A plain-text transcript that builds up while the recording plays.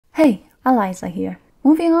Hey, Eliza here.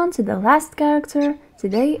 Moving on to the last character,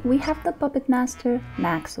 today we have the Puppet Master,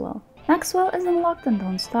 Maxwell. Maxwell is unlocked in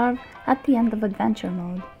Don't Starve at the end of Adventure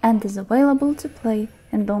mode, and is available to play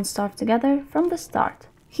in Don't Starve Together from the start.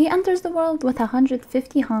 He enters the world with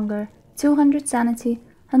 150 hunger, 200 sanity,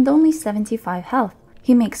 and only 75 health.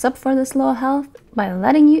 He makes up for this low health by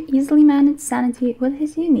letting you easily manage sanity with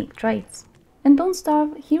his unique traits. In Don't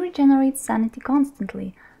Starve, he regenerates sanity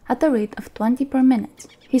constantly, at the rate of 20 per minute.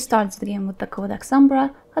 He starts the game with the Codex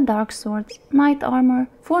Umbra, a Dark Sword, Knight Armor,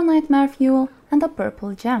 4 Nightmare Fuel, and a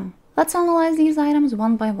Purple Gem. Let's analyze these items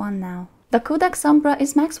one by one now. The Codex Umbra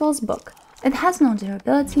is Maxwell's book. It has no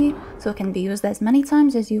durability, so it can be used as many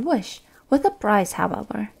times as you wish, with a price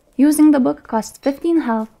however. Using the book costs 15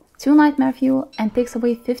 health, 2 Nightmare Fuel, and takes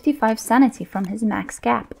away 55 sanity from his max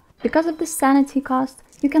cap. Because of this sanity cost,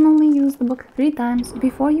 you can only use the book 3 times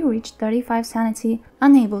before you reach 35 sanity,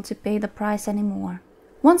 unable to pay the price anymore.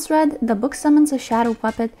 Once read, the book summons a shadow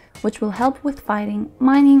puppet, which will help with fighting,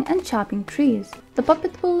 mining, and chopping trees. The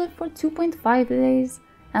puppet will live for 2.5 days,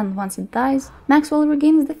 and once it dies, Maxwell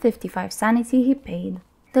regains the 55 sanity he paid.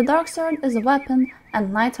 The Dark Sword is a weapon,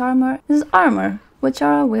 and Knight Armor is armor, which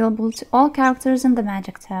are available to all characters in the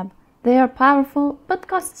Magic tab. They are powerful, but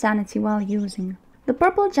cost sanity while using. The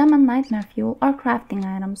Purple Gem and Nightmare Fuel are crafting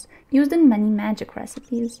items, used in many magic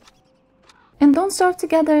recipes. In Don't Starve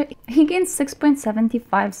Together, he gains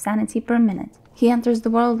 6.75 sanity per minute. He enters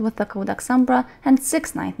the world with the Codex Umbra and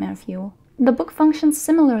 6 Nightmare Fuel. The book functions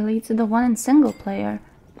similarly to the one in single player,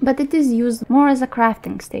 but it is used more as a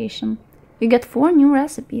crafting station. You get 4 new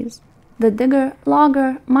recipes: the Digger,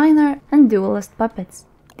 Logger, Miner, and Duelist puppets.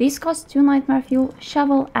 These cost 2 Nightmare Fuel,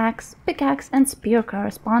 Shovel, Axe, Pickaxe, and Spear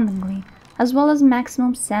correspondingly, as well as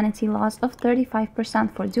maximum sanity loss of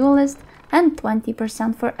 35% for Duelist and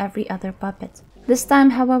 20% for every other puppet. This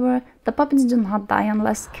time, however, the puppets do not die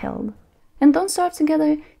unless killed. In Don't Starve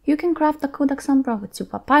Together, you can craft the Codex Umbra with 2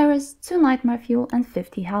 Papyrus, 2 Nightmare Fuel, and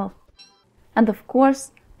 50 health. And of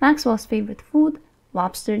course, Maxwell's favorite food,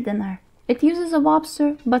 lobster dinner. It uses a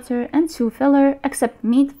lobster, butter, and 2 filler, except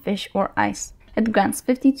meat, fish, or ice. It grants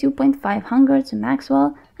 52.5 hunger to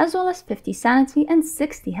Maxwell, as well as 50 sanity and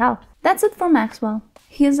 60 health. That's it for Maxwell.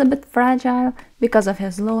 He is a bit fragile because of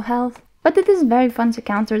his low health, but it is very fun to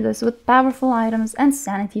counter this with powerful items and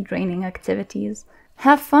sanity draining activities.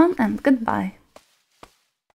 Have fun and goodbye.